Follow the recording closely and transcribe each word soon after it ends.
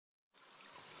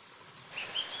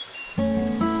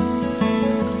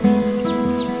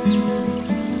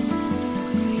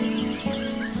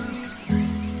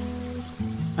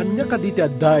kaditi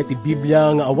adda iti Biblia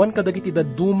nga awan kadagiti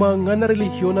dadduma nga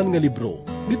nareligyonan nga libro,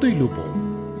 dito'y lupo.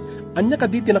 Anya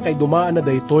kaditi nakaidumaan na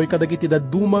daytoy kadagiti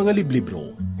dadduma nga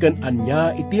liblibro, ken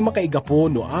anya iti makaigapo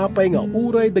no apay nga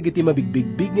uray dagiti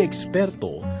mabigbigbig nga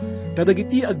eksperto,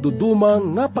 kadagiti agduduma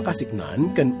nga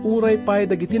pakasiknan, ken uray pay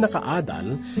dagiti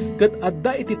nakaadal, ket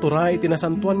adda iti turay iti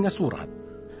nasantuan nga surat.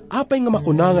 Apay nga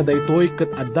makuna nga daytoy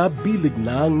ket adda bilig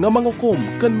na nga mangukom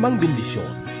ken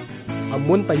mangbendisyon.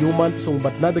 Ammon tayo man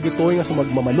sungbat na dagitoy nga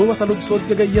sumagmamano nga sa lugsod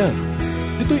kagayan.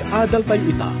 Dito'y adal tayo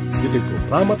ita, dito'y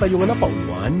programa tayo nga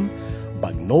napauwan,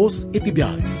 Bagnos iti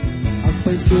Biyag.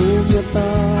 Agpay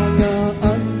sumyata nga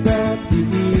adda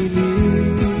tibili,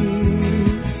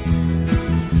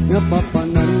 nga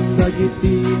papanan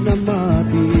dagiti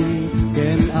namati,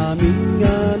 ken amin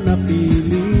nga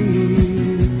napili.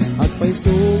 Agpay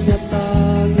sumyata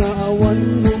nga awan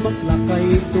lumaklakay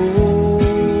ito,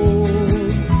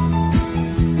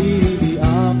 ili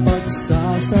apag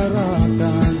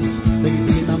sasaratan,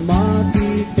 dagiti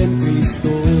namati ken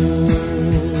Kristo.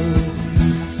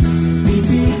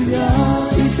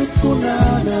 Isut ko na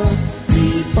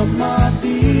di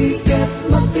pamati ket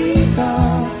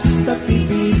makita, dati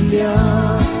Biblia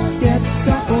ket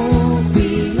sao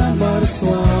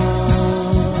pinamarswan.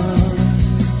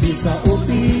 Di sao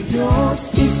ti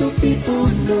Diyos isut ti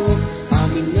pudno,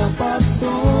 amin nga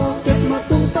pato ket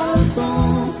matungpal to,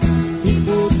 ti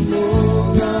pudno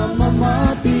nga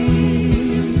mamati,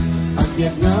 at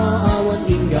yak nga awan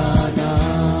ingana.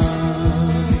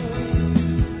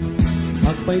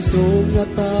 Paisong nga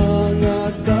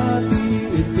tanga dati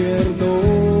eterno,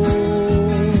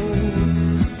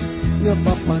 nga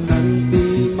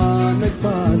papananti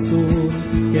managpaso,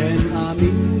 ken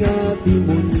amin nga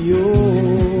demonyo.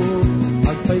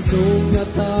 Agpaisong nga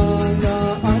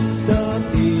tanga at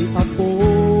dati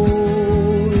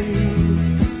apoy,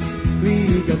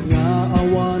 rigag nga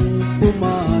awan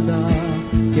pumana,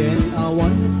 ken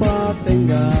awan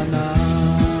patenggana.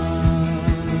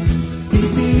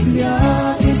 Biblia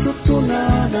isut ko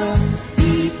na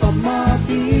di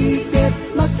pamati ket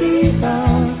makita,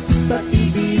 dati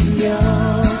Biblia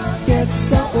ket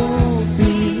sao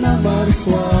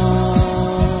pinamarswan.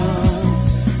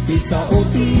 Di sao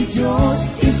ti Diyos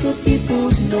isut ti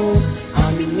pudno,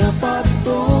 amin nga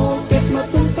pato ket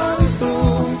matungpal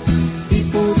to, ti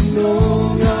pudno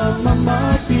nga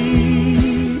mamati,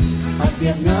 at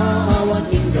yak nga awan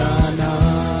inggana.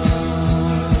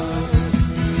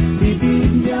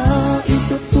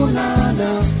 Isut ko na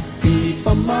di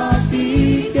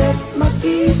pamati ket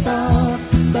makita,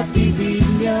 dati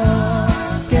Biblia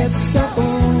ket sao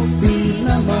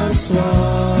pinamarswan.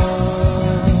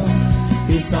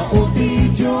 Di sao ti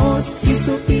Diyos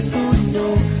isut ti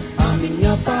pudno, amin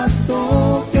nga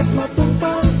pato ket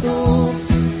matungpal to,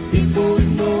 ti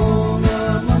pudno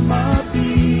nga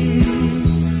mamati,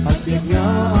 at yak nga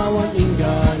awan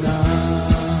inggana.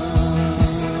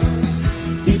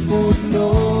 Ti pudno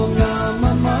nga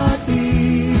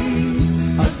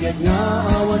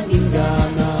awan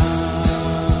inggana,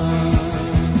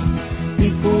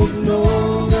 tipugno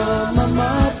nga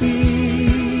mamati,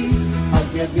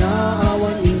 agyag nga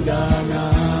awan inggana.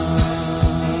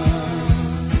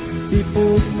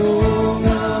 Tipugno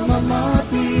nga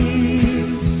mamati,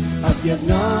 agyag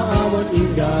nga awan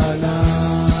inggana.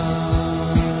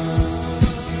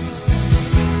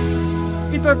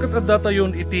 Itakatadda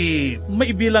tayon iti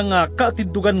maibilang nga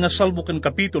kaatidugan nga salmo ken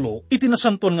kapitulo, iti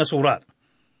nasanton nga surat.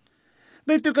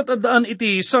 Dahito katadaan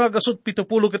iti sagagasot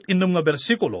 70 ket 6 nga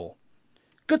bersikulo,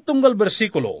 ket tunggal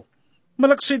bersikulo,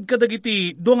 malaksid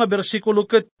kadagiti 2 nga bersikulo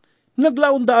ket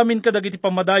naglaon da amin kadagiti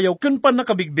pamadayaw ken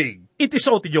panakabigbig, iti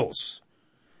sao ti Diyos.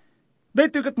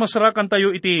 Dahito ket masarakan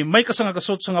tayo iti may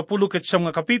kasangagasot sa nga 10 ket 9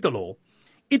 nga kapitulo,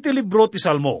 iti libro ti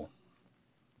Salmo.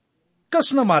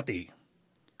 Kas namati,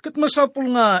 ket masapul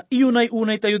nga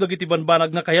iyunay-unay tayo dagiti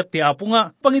banbanag nga kayat ti Apo nga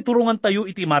pangiturungan tayo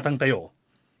iti matang tayo.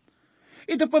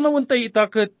 Iti panawon tayo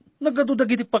itaket,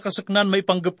 nagadudagiti pakasaknan may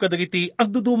panggap ka dagiti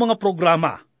agdudu mga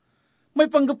programa.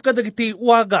 May panggap ka dagiti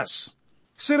wagas,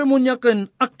 seremonya ken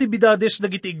aktibidades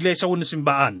dagiti iglesia wenno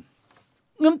simbaan.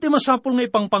 Ngem ti masapul nga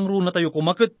ipangpangru na tayo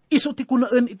kumaket, iso ti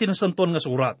kunaan iti nasanton nga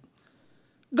surat.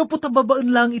 Gapu ta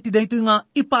babaan lang iti daytoy nga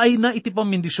ipaay na iti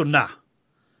pamindisyon na.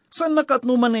 Saan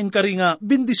nakatnuman na inkari nga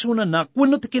bindisunan na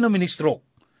wenno ti kinaministro.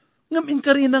 Ngem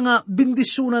inkari na nga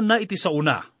bindisunan na iti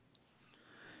sauna.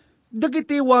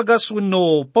 Dagiti wagas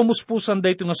wenno pamuspusan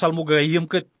dayto nga salmo gayem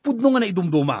ket pudno nga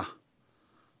naidumduma.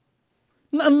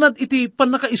 Naannad iti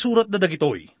panakaisurat da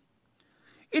dagitoy.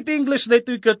 Iti English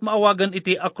daytoy ket maawagan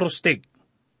iti acrostic.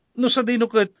 No sa dino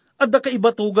ket adda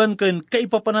kaibatugan ken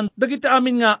kaipapanan dagiti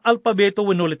amin nga alpabeto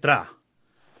wenno letra.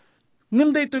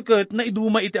 Nganda ito kat na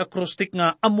iduma iti acrostic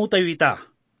nga amu tayo ita.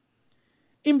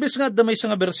 Imbes nga damay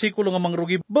sa nga bersikulo nga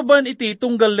mangrugi, baban iti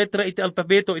tunggal letra iti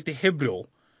alpabeto iti Hebreo,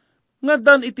 nga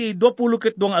dan iti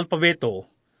 22 alpabeto,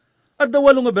 at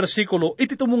dawalo nga bersikulo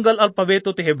iti tumunggal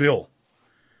alpabeto ti Hebreo.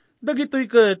 Dagitoy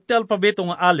kat ti alpabeto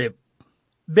nga Alep,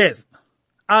 Beth,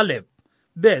 Alep,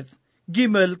 Beth,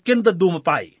 Gimel, kenda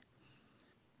dumapay.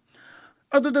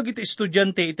 Ado dagiti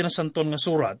estudyante iti nasanton nga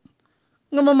surat,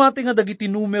 nga mamati nga dagiti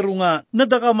numero nga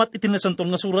nadakamat iti nasanton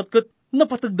nga surat kat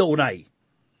napatagda unay.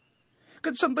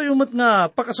 Kat san tayo mat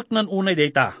nga pakasaknan unay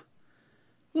dayta.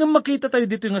 Nga makita tayo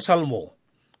dito nga salmo,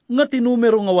 nga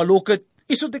tinumero nga 8 kat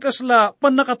iso ti kasla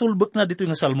panakatulbek na dito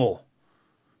nga salmo.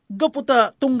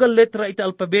 Gaputa tunggal letra iti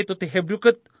alpabeto ti Hebreo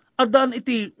kat adaan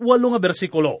iti 8 nga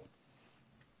bersikulo.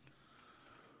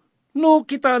 No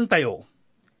kitaan tayo,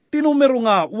 tinumero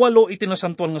nga 8 iti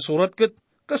nasantuan nga surat kat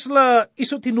kasla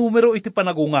iso tinumero iti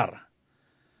panagungar.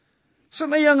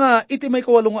 Sanaya nga iti may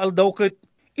 8 nga aldaw kat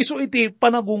iso iti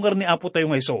panagungar ni Apo tayo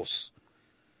nga Isos.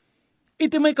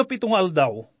 Iti may 7 nga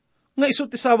aldaw, nga iso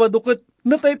ti Sabado kat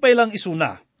nataypay lang iso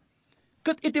na.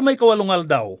 Kat iti may 8 nga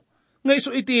aldaw, nga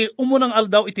iso iti umunang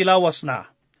aldaw iti lawas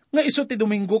na. Nga iso ti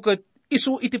Domingo kat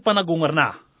iso iti panagungar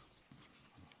na.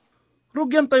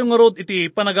 Rugyan tayo nga rod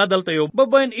iti panagadal tayo,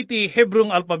 babayan iti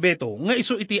Hebrong alpabeto, nga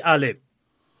iso iti Alep.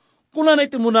 Kuna na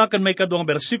iti munakan may 2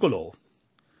 bersikulo,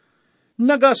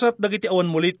 nagasat dagiti awan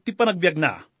mulit ti panagbiag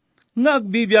na, nga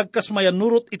agbibiyag kas mayan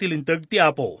nurot iti linteg ti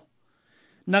Apo.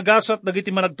 Nagasat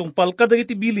dagiti managtungpal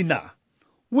kadagiti bilin na,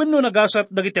 wenno nagasat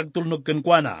dagiti agtulnog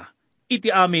kenkwana, iti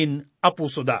amin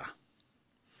apuso da.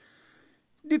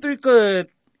 Dito'y kat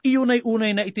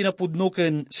iyunay-unay na itinapudno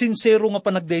ken sincero nga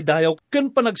panagdaydayaw ken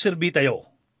panagserbi tayo.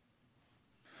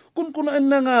 Kung kunaan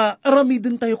na nga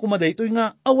aramidin tayo kumaday ito'y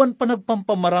nga awan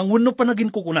panagpampamarang wenno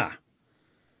panagin kukuna.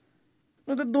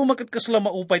 Nadadumakit kasla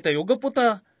maupay tayo,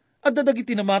 gaputa addadag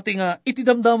itinamati nga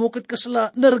itidamdamo ket kasla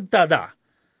naragtada.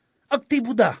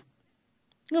 Aktibo da.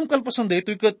 Ngam kalpasan da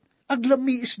ito'y kat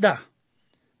aglamiis da.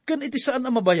 Ken iti saan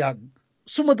ang mabayag,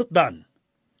 sumadot dan.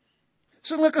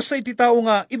 Sa nga kasa iti tao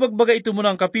nga ibagbaga ito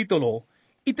muna ang kapitulo,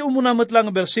 iti umunamat lang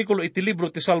ang bersikulo iti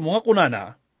libro ti Salmo nga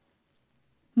kunana,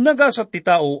 nagasat ti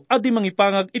tao adi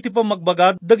mangipangag iti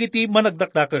pamagbagad dagiti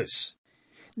managdakdakes.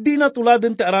 Di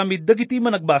natuladen ti aramid dagiti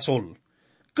managbasol,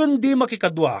 kundi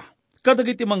makikadwa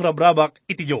kadagiti mangrabrabak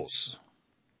iti Diyos.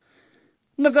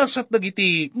 Nagasat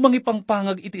dagiti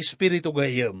mangipangpangag iti espiritu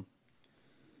gayem.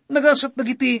 Nagasat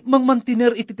dagiti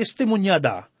mangmantiner iti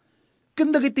testimonyada,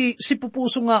 kandagiti si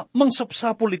pupuso nga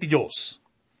mangsapsapol iti Diyos.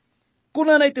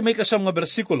 Kuna na iti may kasam nga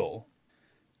bersikulo,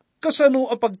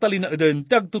 kasano a pagtalina eden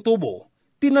ti agtutubo,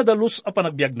 tinadalos a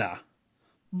panagbiag na,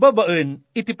 babaen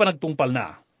iti panagtungpal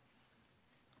na.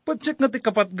 Patsek nga ti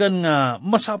kapatgan nga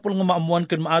masapol nga maamuan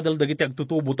ken maadal dagiti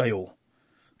agtutubo tayo,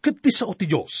 ket ti sao ti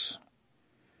Diyos.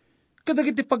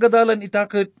 Kadagiti pagadalan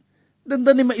itaket,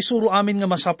 dandani maisuro amin nga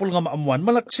masapol nga maamuan,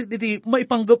 malaksit iti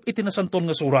maipanggap iti nasanton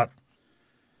nga surat.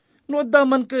 No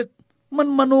addaman ket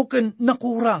manmanuken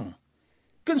nakurang,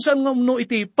 ken saan nga umno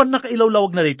iti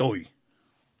panakailawlawag na ditoy.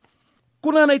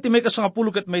 Kuna na iti may 10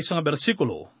 ket may 1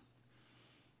 bersikulo,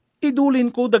 idulin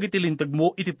ko dagiti linteg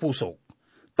mo iti pusok,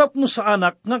 tapno sa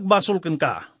anak ngagbasol ken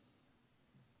ka.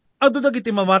 Ado dagiti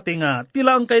mamati nga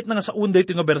tilaan kayit nga sa unday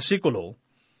iti nga bersikulo,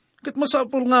 ket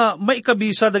masapul nga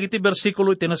maikabisa dagiti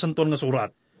bersikulo iti nasanton nga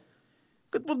surat.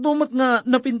 Ket puddumat nga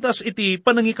napintas iti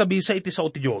panangikabisa iti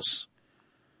sao ti Diyos.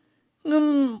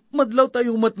 Ngam madlaw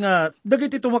tayo mat nga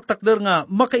dagiti tumaktakder nga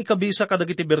makaikabisa ka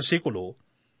dagiti bersikulo,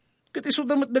 ket isu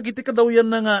damat dagiti kadawyan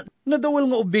na nga nadawal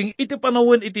nga ubing iti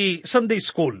panawin iti Sunday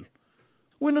school,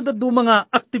 wenno daddu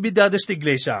mga aktibidades ti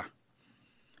iglesia.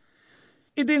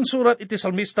 Idin surat iti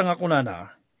salmista nga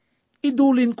kunana,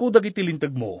 idulin ko dagiti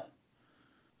linteg mo.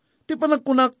 Ti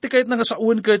panagkunak ti kayat nga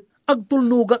sauen ket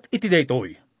agtulnugak iti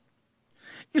daytoy.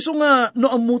 Isu nga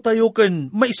no ammo tayo ken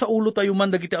maisaulo tayo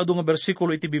man dagiti adu nga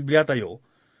bersikulo iti Biblia tayo,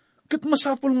 ket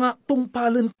masapul nga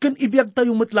tungpalen ken ibiyag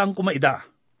tayo metlang kumaida.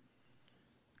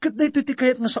 Ket daytoy ti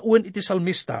kayat nga sauen iti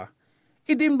salmista,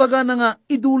 idi imbaga na nga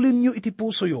idulin nyo iti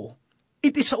puso yo,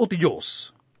 iti sao ti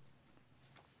Diyos.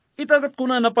 Itagat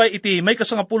ko na napay iti may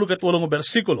 18 nga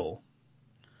bersikulo,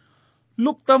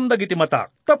 luktam dagiti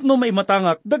matak, tapno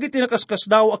maimatangak dagiti nakaskas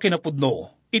daw a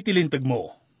kinapudno, iti linteg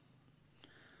mo.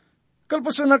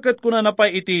 Kalpasanakat ko na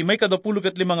napay iti may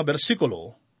 25 nga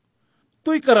bersikulo,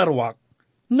 tuy kararwak,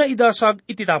 na idasag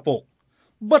iti tapok,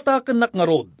 bataken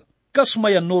nakngarod, kas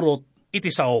mayan nurot iti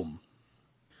saom.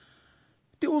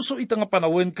 Ti uso ita nga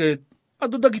panawin ket,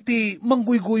 adu dagiti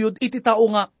mangguyguyod iti tao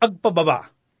nga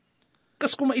agpababa.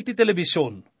 Kas kuma iti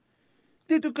telebisyon,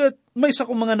 Dito kat may sa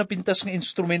mga napintas nga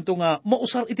instrumento nga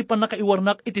mausar iti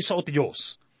panakaiwarnak iti sao ti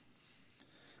Diyos.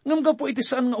 Ngam ka po iti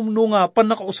saan nga nga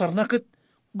panakausar na kat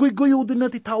guy-guyo din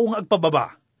na ti tao nga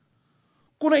agpababa.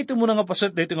 Kuna iti mo na nga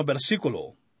paset dito nga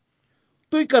bersikulo,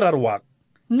 tuy kararwak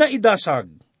na idasag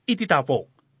iti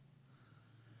tapok.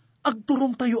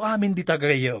 Agturom tayo amin di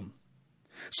tagayam.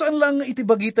 Saan lang nga iti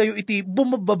bagi tayo iti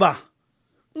bumababa,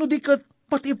 no di kat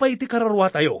pati pa iti kararwa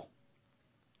tayo.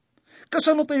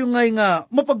 Kasano tayo ngay nga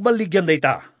mapagbaligyan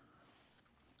dayta?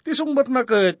 Tisungbat na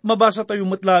kat mabasa tayo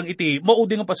matlang iti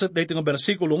maudi nga paset dayto nga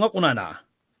bersikulo nga kunana.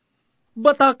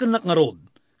 Bataken nak nga rod,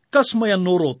 kas mayan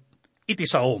nurot iti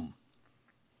saom.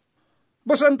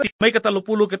 Basan tayo may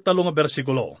katalupulo ket talo nga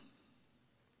bersikulo.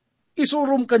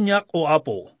 Isurum kanyak o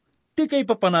apo, ti kay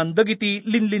papanan dagiti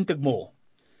linlintag mo,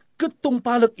 ket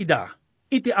tungpalak ida,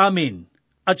 iti amin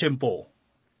at tiyempo.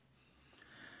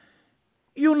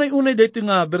 Yunay-unay dito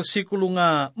nga bersikulo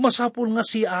nga masapul nga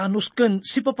si Anus ken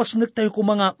si papasnek tayo ko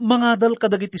mga mangadal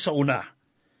kadagiti sa una.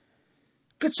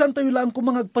 Ket saan tayo lang ko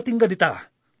mga agpatingga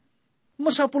dita.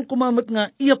 Masapul kumamat nga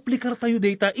iaplikar tayo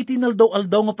data iti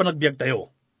naldaw-aldaw nga panagbiag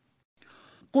tayo.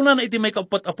 Kuna na iti may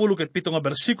kapat-apulo ket pito nga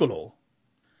bersikulo,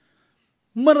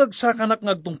 maragsakan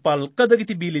nga agtungpal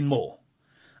kadagiti bilin mo,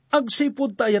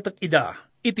 agsipod tayatak ida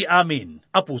iti amin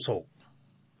a pusok.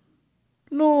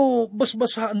 No,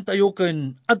 basbasaan tayo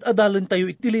ken ad-adalan tayo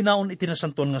iti linaon iti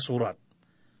nasanton nga surat.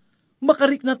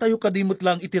 Makarik na tayo kadimot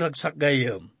lang iti ragsak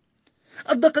gayam.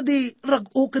 Adda kadi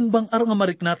rag-o ken bang-ar nga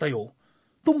marik na tayo,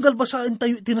 tunggal basaan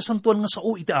tayo iti nasantuan nga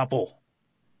sao iti apo.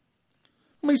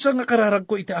 May isa nga kararag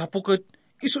ko iti apo ket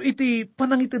iso iti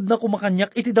panangitid na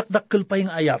kumakanyak iti dakdakkel pa yung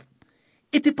ayat.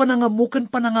 Iti panangamu ken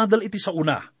panangadal iti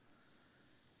sauna.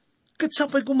 Ket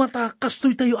sapay kumata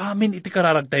kastoy tayo amin iti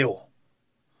kararag tayo.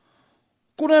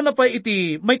 Kuna na pa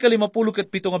iti may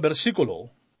 57 nga bersikulo,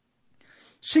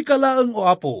 si kalaang o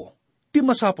apo, ti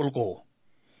masapol ko,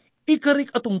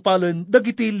 ikarik atong palen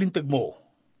dagiti lintag mo.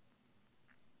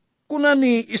 Kuna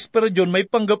ni Esperidion may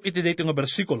panggap iti dito nga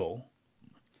bersikulo,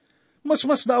 mas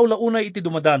daw launay iti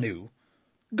dumadaniw,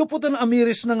 gaputan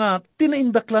amiris na nga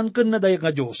tinaindaklan ken na dayag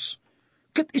nga Diyos,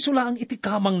 ket isulaang iti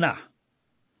kamang na.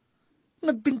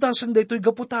 Nagpintasan daytoy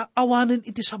gaputa awanen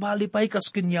iti sabali pay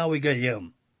kas kenyawi gayam.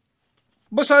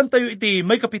 Basahan tayo iti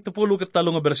may 73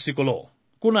 nga bersikulo.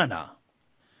 Kunana,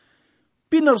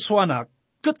 pinarswanak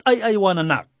ket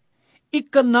ay-aywananak,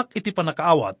 ikanak iti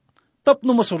panakaawat,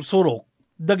 tapno masursurok,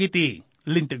 dagiti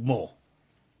lintig mo.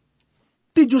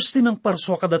 Ti Diyos tinang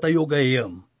parswa kada tayo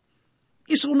gayam.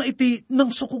 Iso na iti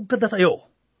nang sukog kada tayo.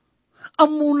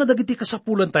 Ammo na dagiti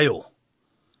kasapulan tayo.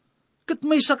 Ket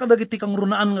may sa kadagiti kang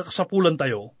runaan nga kasapulan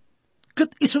tayo,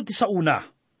 ket iso ti sauna.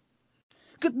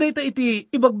 Ket dayta iti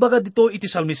ibagbaga dito iti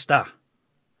salmista.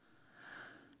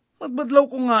 Magbadlaw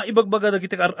ko nga ibagbaga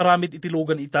dagiti aramid iti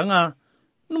lugan ita nga,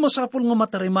 numasapol nga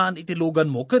matarimaan iti lugan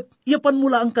mo, ket yapan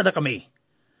mula ang kada kami.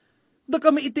 Da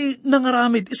kami iti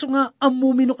nangaramid, iso nga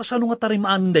amumino kasano nga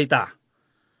tarimaan dayta.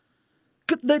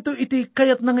 Ket dayto iti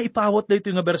kayat na nga ipawat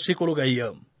dayto nga bersikulo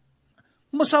gayam.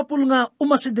 Masapul nga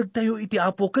umasidag tayo iti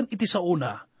apo ken iti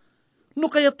sauna,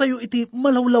 no kayat tayo iti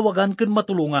malawlawagan ken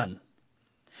matulungan.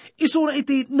 Isura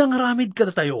iti nangaramid kada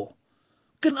tayo,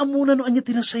 ken amuna no anya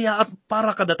tinasaya at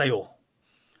para kada tayo.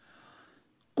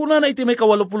 Kuna na iti may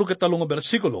 83 nga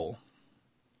bersikulo,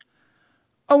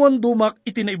 awan dumak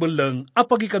iti naibelang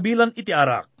apagikabilan iti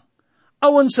arak,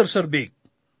 awan serserbik,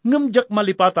 ngamjak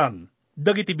malipatan,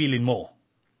 dagiti bilin mo.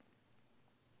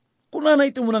 Kuna na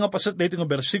iti muna nga paset na iti nga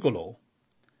bersikulo,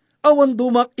 awan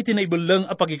dumak iti naibelang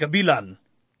apagikabilan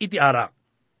iti arak.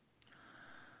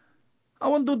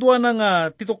 Awan dudwa na nga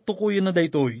tituktukuyin na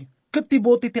daytoy, ket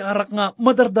tibot iti arak nga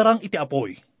madardarang iti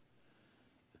apoy.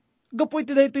 Gapoy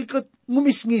iti daytoy ket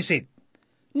ngumisngisit,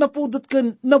 napudot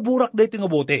ken naburak daytoy nga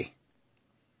bote.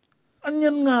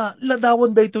 Anyan nga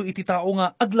ladawan daytoy iti tao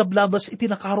nga aglablabas iti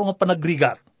nakaro nga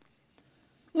panagrigat.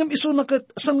 Ngam iso na ket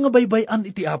san nga baybayan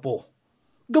iti apo.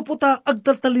 Gaputa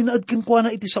agtaltalinaad ken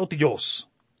kuana iti sao ti Dios.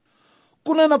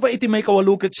 Kuna na pa iti may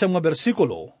 80 nga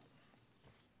bersikulo,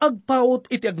 agpaot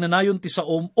iti agnanayon ti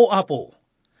saom o apo,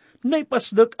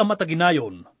 naipasdek a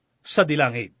mataginayon sa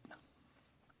dilangit.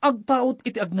 Agpaot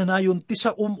iti agnanayon ti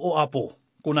saom o apo,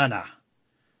 kunana.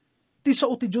 Ti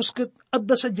sao ti Diyos ket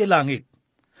adda sa langit,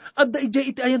 adda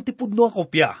ijay iti ayan ti pudno a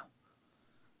kopya.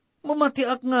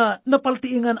 Mamatiak nga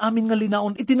napaltiingan amin nga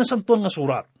linaon iti nasantuan nga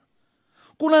surat.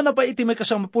 Kunana pa iti may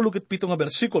 57 nga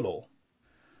bersikulo,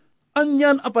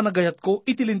 anyan a panagayat ko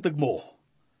iti lintag mo,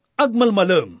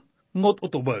 agmalmalem, ngot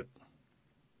utubag.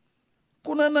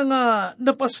 Kuna na nga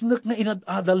napasnek nga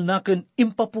inadadal naken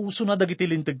impapuso na dagiti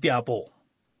lintag ti apo.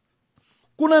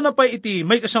 Kuna na pa iti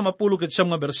may 59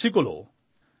 nga bersikulo,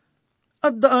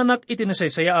 At daanak iti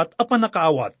nasaysaya at apan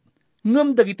nakaawat,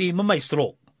 ngam dagiti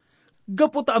mamaestro.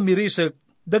 Gaputa amirisek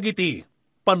dagiti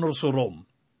panursurom.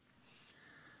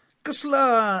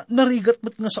 Kasla narigat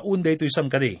met nga sa unda ito isang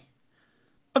kadi.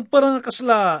 Agparang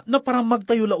kasla na parang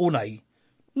magtayo launay,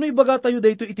 no ibaga tayo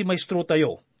dayto iti maestro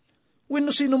tayo.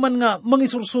 Wenno sino man nga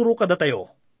mangisursuro kada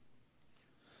tayo.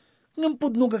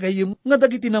 Ngampod no gagayim nga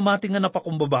dagiti namati nga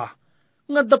napakumbaba,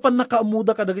 nga dapan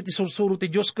nakaamuda ka dagiti sursuro ti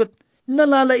Diyos ket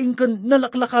nalalaing kan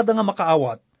nalaklakada nga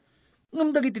makaawat. Ngam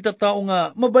dagiti tattao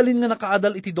nga mabalin nga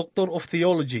nakaadal iti Doctor of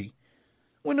Theology,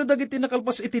 wenno dagiti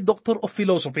nakalpas iti Doctor of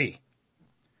Philosophy.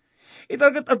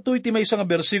 Itagat adto iti may nga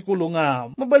bersikulo nga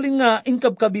mabalin nga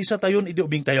inkabkabisa tayon iti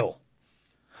ubing tayo.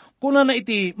 Kuna na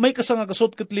iti may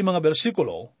kasangagasot ket 5 nga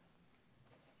bersikulo,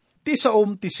 ti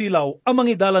saom ti silaw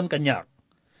amang idalan kanyak,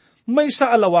 may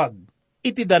sa alawag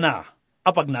iti dana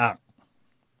apagnaak.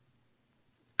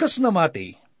 Kas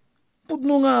namati,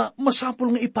 pudno nga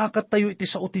masapul nga ipakat tayo iti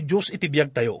sao ti Diyos iti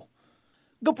biyag tayo.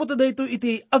 Gaputa dayto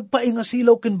iti agpae nga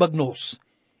silaw ken bagnos,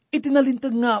 iti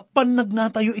nalintag nga pannagna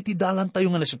tayo iti dalan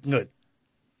tayo nga nasipnget.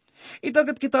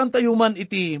 Itagat kitaan tayo man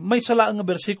iti may salaang nga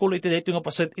bersikulo iti dayto nga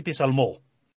paset iti Salmo.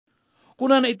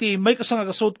 Kuna na iti may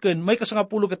kasangagasot ken may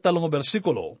kasangapulo ket 3 nga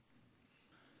bersikulo,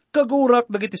 kagurak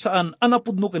dagiti saan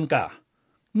anapudnuken ka,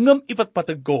 ngam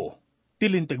ipatpateg ko,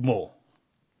 tilinteg mo.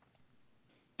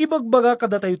 Ibagbaga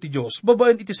kada tayo ti Diyos,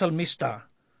 babaen iti salmista,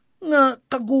 nga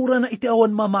kagura na iti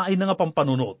awan mamaay na nga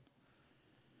pampanunot.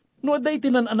 No ada iti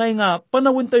nananay nga,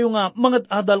 panawin tayo nga mangad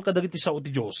adal kadagiti sao ti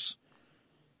Diyos.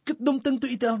 Kit dumteng to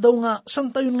iti aldaw nga,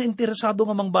 san tayo nga interesado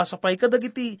nga mangbasa pa'y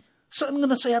kadagiti saan nga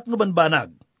nasayat nga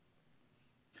banbanag.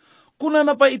 Kuna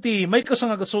na pa iti may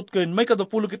kasangagasot ken may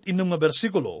 26 nga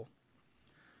bersikulo,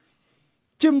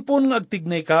 tiyempon nga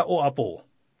agtignay ka o apo,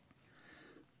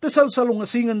 tasalsalong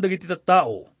asingan dagiti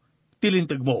tattao,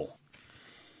 tilinteg mo.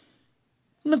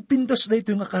 Nagpintas da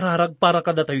ito nga kararag para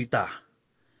kada tayo ita.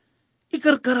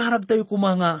 Ikarkararag tayo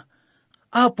kumanga,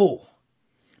 apo,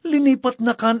 linipat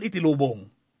na kan iti lubong.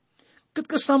 Kat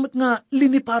kasamat nga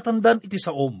linipatan dan iti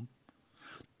saom.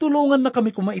 Tulungan na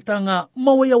kami kumaita nga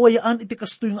mawayawayaan iti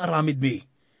kasto yung aramid mi.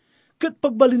 Kat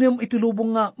pagbalinam iti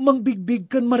lubong nga mangbigbig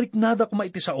kan mariknada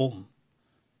kumaiti saom.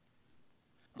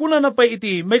 Kuna na pa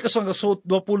iti may kasanggasot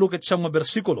 20 ket siyang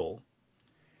bersikulo,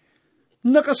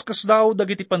 nakaskas daw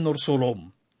dagiti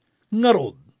panursurom,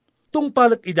 ngarod,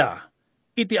 tungpalat ida,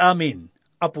 iti amin,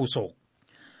 apusok.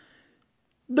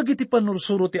 Dagiti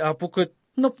panursuro ti apo ket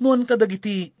napnuan ka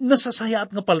dagiti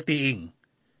nasasayaat nga paltiing.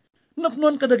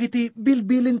 Napnuan ka dagiti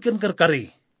bilbilin ken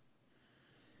karkari.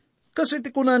 Kasi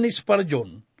ti kunani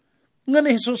Spurgeon, nga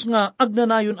ni Jesus nga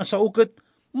agnanayon asao ket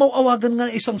mauawagan nga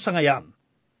isang sangayan.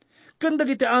 Ken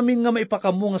dagiti amin nga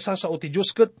maipakamu nga sasao ti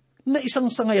Diyos ket na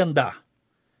isang sangayan da.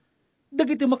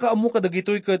 Dagiti makaamu ka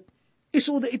dagitoy ket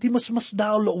isuda iti masmas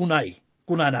daol launay,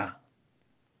 kunana.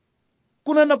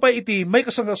 Kunana pa iti may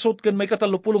kasangasot ken may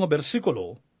 30 nga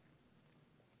bersikulo,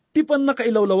 ti pan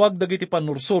nakailawlawag dagiti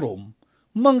panursurom,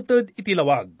 mangted iti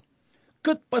lawag,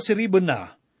 ket pasiriben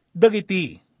na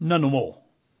dagiti nanumo.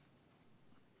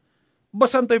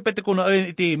 Basan tayo peti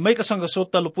kunaen iti may kasanggasot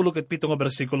 37 nga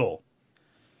bersikulo.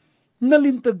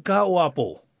 Nalintag ka o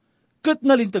apo, ket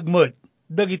nalintag met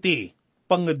dagiti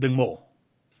pangedeng mo.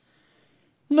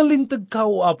 Nalintag ka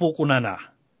o apo kunana.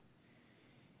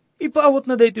 Ipaawat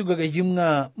na dayto gagayim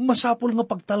nga masapul nga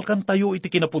pagtalkan tayo iti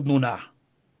kinapudno na.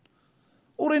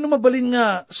 Uray no mabalin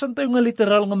nga san tayo nga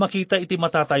literal nga makita iti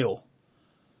mata tayo.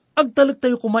 Agtalag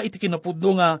tayo kuma iti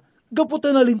kinapudno nga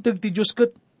gaputa nalintag ti Diyos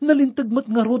ket nalintag met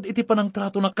nga rod iti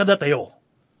panangtrato na kada tayo.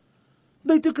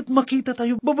 Dayto ket makita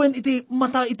tayo, babaen iti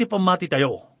mata iti pamati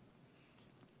tayo.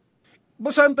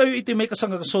 Basan tayo iti may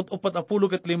kasangagasot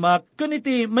 45 ken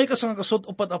iti may kasangagasot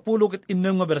 46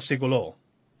 nga bersikulo.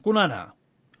 Kunana,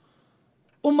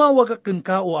 umawagaken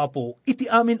ka o apo, iti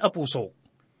amin apusok.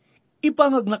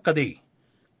 Ipangagnak kadi,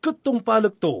 ket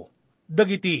tungpaleg to,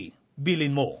 dagiti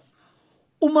bilin mo.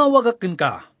 Umawagaken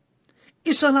ka,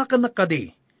 isalakan na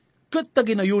kadi, ket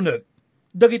taginayuneg,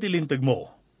 dagiti linteg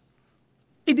mo.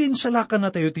 Idin salakan na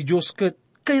tayo ti Diyos ket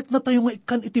kayat na tayo nga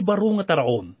ikan iti baro nga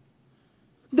taraon.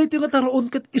 Dito nga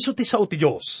taraon ket iso ti sao ti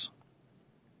Diyos.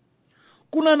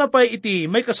 Kuna na pa iti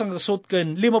may kasanggasot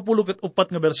ken 54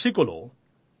 nga bersikulo,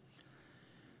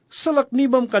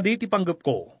 salaknibam kadi ti panggep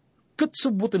ko, ket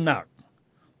subuten nak,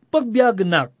 pagbiyagen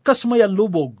nak kas mayan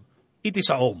lubog iti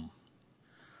saom.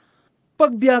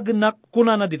 Pagbiyagen nak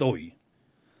kuna na ditoy.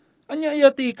 Anya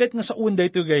iti kahit nga sa uwan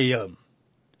dito gayam.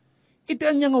 Iti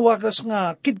anya nga wagas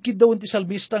nga kidkid daw ti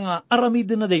salmista nga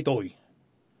aramidin na daytoy.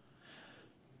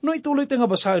 No ituloy tayo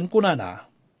nga basahin ko na,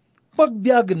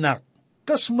 pagbiyagan nak,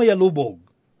 kas mayalubog,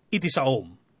 iti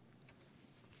saom.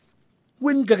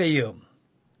 Wen gagayem,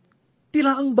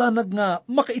 tila ang banag nga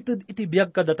makaitid iti biyag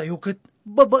kada tayo ket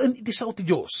babaan iti sao ti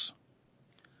Diyos.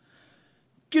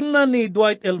 Kinna ni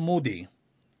Dwight L. Moody,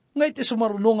 nga iti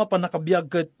sumaruno nga panakabiyag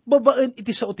ket babaan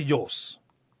iti sao ti Diyos.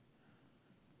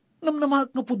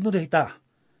 Namnamahak nga pudno dahita,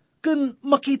 ken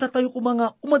makita tayo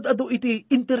kumanga umadado iti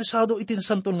interesado iti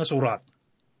santon nga surat.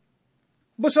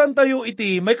 Basan tayo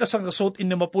iti may kasangkasot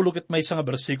in 50 ket may nga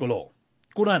bersikulo.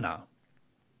 Kunana,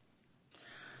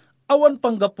 awan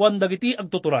panggapuan dagiti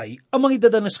agtuturay amang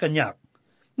idadanas kanyak,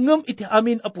 ngem iti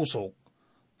amin a pusok,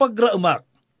 pagraumak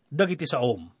dagiti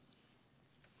saom.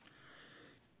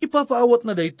 Ipapaawat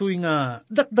na daytoy nga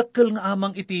dakdakkel nga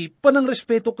amang iti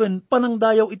panangrespeto ken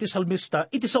panangdayaw iti salmista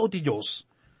iti sao ti Dios,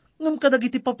 ngem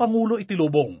kadagiti papangulo iti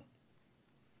lubong.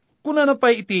 Kunana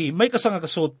pay iti may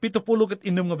kasangakasot 70 ket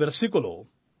 6 nga bersikulo,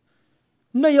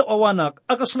 nayaw awanak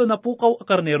akasla na pukaw a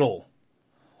karnero,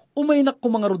 umaynak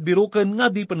ko mga rudbiruken nga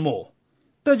dipen mo,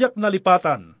 tadyak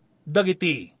nalipatan,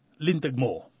 dagiti linteg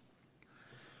mo.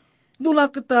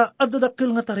 Nula kita adadakkel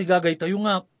nga tarigagay tayo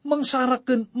nga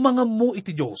mangsaraken mga mo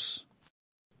iti Diyos.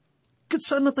 Ket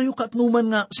saan na tayo katnuman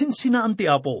nga sinsinaan ti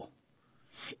Apo.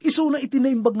 Isu na iti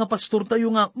naimbag nga pastor tayo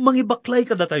nga mangibaklay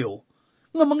kada tayo,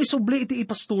 nga mangisubli iti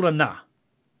ipasturan na.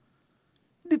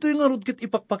 Dito yung nga rod ket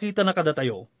ipakpakita na kada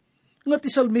tayo, nga ti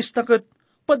salmista ket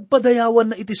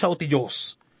padpadayawan na iti sao ti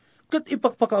Diyos. Ket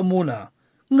ipakpakaamuna,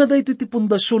 nga dayto iti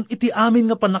pundasyon iti amin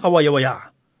nga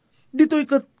panakawayawaya. Dito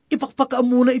ket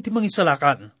ipakpakaamuna iti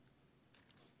mangisalakan.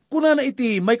 Kunana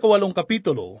iti may 8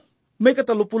 kapitulo, may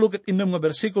 36 nga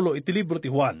bersikulo iti libro ti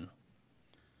Juan.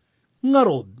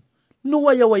 Ngarod,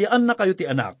 nuwayawayaan na kayo ti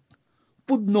anak,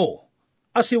 pudno,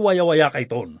 asiwayawaya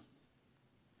kayton.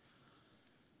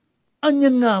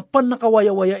 Anyan nga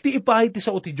panakawayawaya ti ipahay ti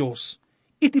sao ti Diyos,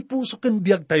 iti puso ken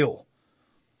biyag tayo.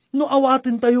 No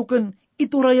awatin tayo ken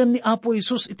iturayan ni Apo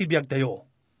Isus iti biyag tayo.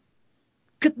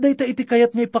 Ket dayta iti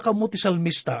kayat nga ipakamu ti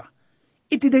salmista,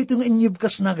 iti dayto nga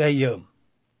inyibkas na gayem.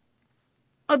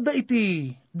 Adda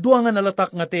iti duangan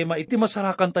nalatak nga tema iti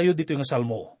masarakan tayo dito nga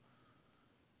salmo.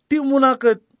 Ti umuna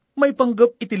ket may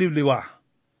panggap iti liwliwa.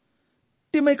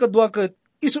 Ti may kadwa ket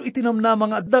isu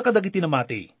itinamnama nga adda kadagiti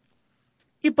namati.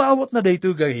 Ipaawat na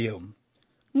dayto gayem,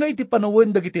 nga iti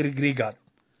panawen dagiti rigrigat,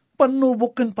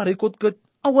 panubok ken parikot ket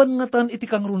awan nga tan iti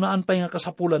kangrunaan pay nga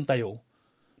kasapulan tayo,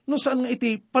 no saan nga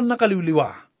iti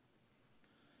panakaliwliwa.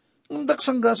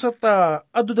 Daksang gasat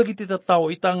adu dagiti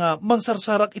tattao ita nga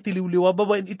mangsarsarak iti liwliwa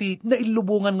babaen iti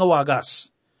nailubungan nga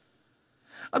wagas.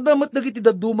 Adamat dagiti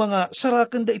dadduma nga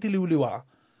saraken da iti liwliwa,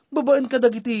 babaen ka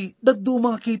dagiti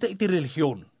dadduma nga kita iti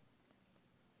relihiyon.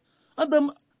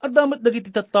 Adamat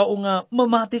dagiti tattao nga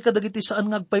mamati ka dagiti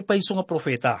saan nga agpaypayso nga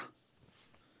profeta.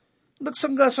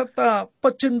 Daksang gasat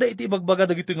patsenda iti ibagbaga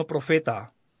dagiti nga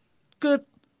profeta, ket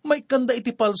may kanda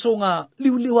iti palso nga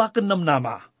liwliwaken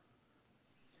namnama.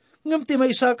 Ngem ti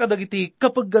maysa kadagiti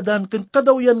kapaggadan ken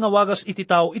kadawyan nga wagas iti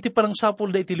tao iti panangsapol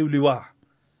da iti liwliwa.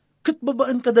 Ket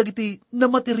babaan kadagiti na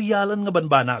materyalan nga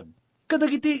banbanag,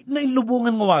 kadagiti na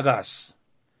inlubungan nga wagas.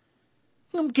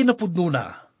 Ngem kinapudno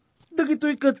na,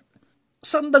 dagitoy ket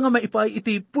sanda nga maipay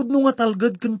iti pudno nga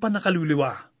talged ken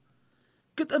panakaliwliwa.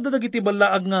 Ket adda dagiti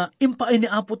balaag nga impaay ni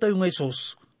Apo tayo nga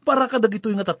Isus para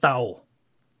kadagitoy nga tattao.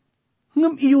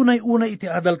 Ngem iyunay-unay iti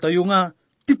adal tayo nga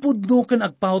ti pudno ken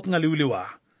agpaot nga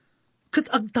liwliwa. Ket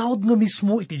agtaod nga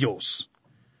mismo iti Diyos.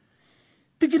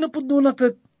 Ti kinapudno na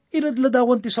ket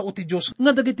inadladawan ti sao ti Diyos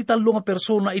nga dagiti 3 nga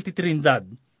persona iti Trindad,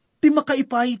 ti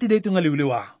makaipay iti dayto nga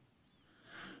liwliwa.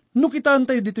 No kitaan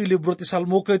tayo dito libro ti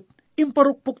Salmo ket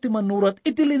imparukpok ti manurat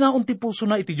iti linaon ti puso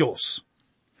na iti Diyos.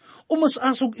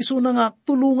 Umasasog iso na nga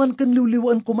tulungan ken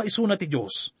liwliwaan ko maisuna ti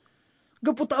Diyos.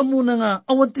 Gaputaan mo na nga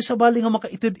awan ti sabali nga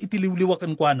makaited iti liwliwa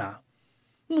ken kuana.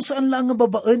 No saan lang nga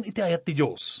babaen iti ayat ti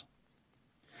Diyos.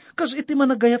 Kas iti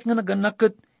managayat nga naganak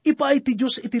ket ipaay ti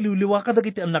Diyos iti liwliwa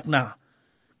kadagiti anak na.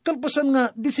 Kalpasan nga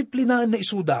disiplinaan na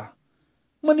isuda.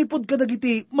 Manipod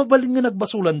kadagiti mabaling nga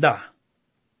nagbasulan da.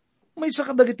 Maysa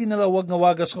kadagiti nalawag nga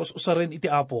wagas nga usaren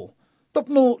iti Apo.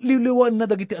 Tapno liwliwaan na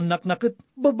dagiti anak na ket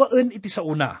babaen iti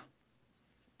sauna.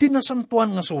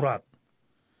 Tinasantuan nga surat.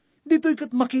 Dito'y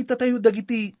ket makita tayo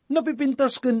dagiti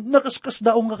napipintas ken nakaskas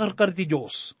daong nga karkar ti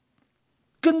Diyos.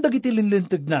 Ken dagiti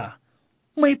linlinteg na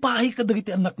may pahay ka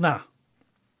dagiti anak na.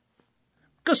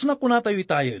 Kas na kuna tayo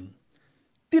itayon,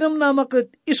 tinamnama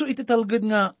ket isu iti talged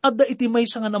nga adda iti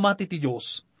maysa nga namati ti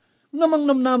Diyos, nga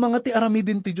mangnamnama nga ti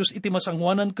aramidin ti Diyos iti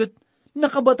masangwanan ket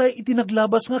nakabatay iti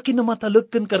naglabas nga kinamataleg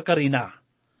ken karkarina.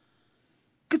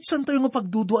 Ket san tayo nga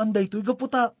pagduduan daytoy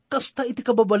gaputa kasta iti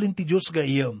kababalin ti Diyos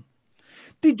gayem.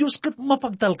 Ti Diyos ket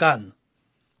mapagtalkan,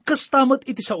 kastamet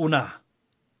iti sauna.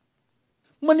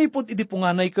 Manipod iti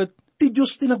punganay ket ti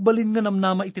Diyos tinagbalin nga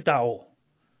namnama iti tao.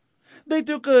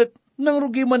 Dahito ket, nang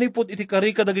rugi manipod iti kari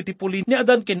kadagiti puli ni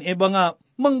Adan ken Eva nga,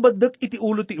 mangbaddak iti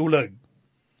ulo ti ulag.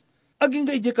 Aging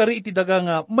ga iti kari iti daga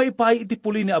nga, maipay iti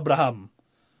puli ni Abraham.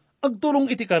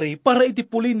 Agtulong iti kari para iti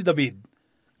puli ni David,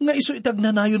 nga iso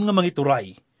itagnanayon nga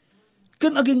mangituray.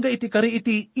 Ken aging ga iti kari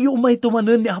iti iumay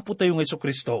tumanen ni Apo tayo nga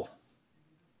Jesu-Kristo.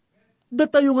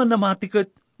 Datayo nga namatiket,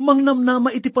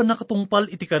 mangnamnama iti panakatungpal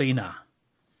iti karina.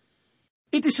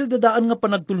 Iti sadadaan nga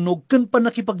panagtulnog ken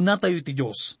panakipagnatayo iti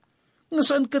Diyos. Nga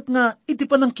saan ket nga iti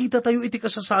panangkita tayo iti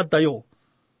kasasaad tayo.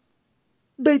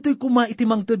 Daytoy kuma iti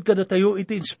mangted kada tayo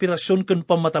iti inspirasyon ken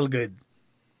pamatalged.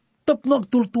 Tapno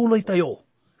agtultuloy tayo,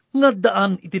 nga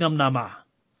daan iti namnama.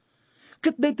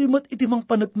 Ket daytoy met iti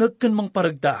mangpaneknek ken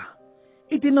mangparagda,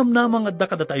 iti namnama nga adda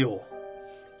kada tayo.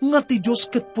 Nga ti Diyos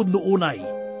ket pudno unay,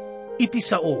 iti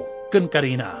sao ken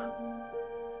karina.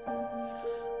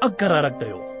 Agkararag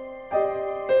tayo.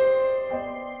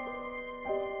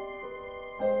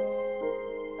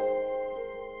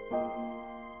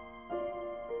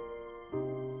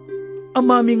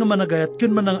 Amami nga managayat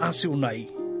ken manang asi unay.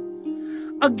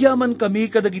 Agyaman kami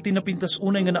kadagiti napintas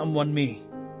unay nga naamuan mi,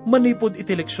 manipod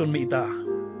iti leksyon mi ita.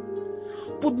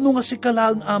 Pudno nga si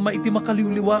kalaang ama iti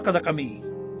makaliwliwa kada kami.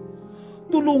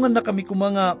 Tulungan na kami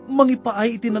kumanga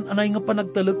mangipaay iti nananay nga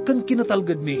panagtalag ken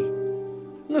kinatalged mi,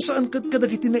 nga saan ket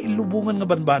kadagiti na ilubungan nga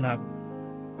banbanag.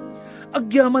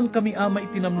 Agyaman kami ama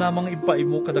iti namnama nga impaay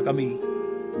mo kada kami,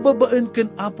 babaen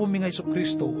ken Apo mi nga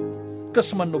Jesu-Kristo,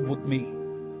 kas manubot mi.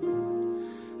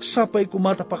 Sapay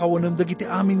kumata pakawanan dagiti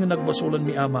amin nga nagbasulan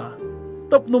mi ama,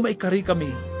 tapno maikari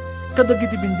kami,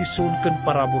 kadagiti bendisyon ken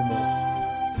parabor mo.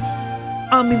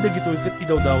 Amin dagitoy ket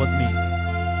idawdawat mi,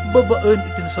 babaen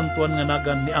iti santuan nga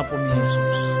nagan ni Apo mi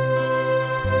Jesus.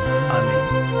 Amen.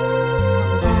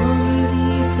 Ang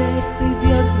irisay to'y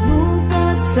biyag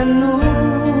bukas ano,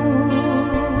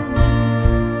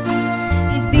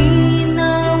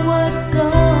 idinawat ka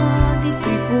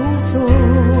dito'y puso.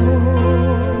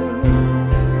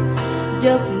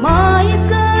 Jagma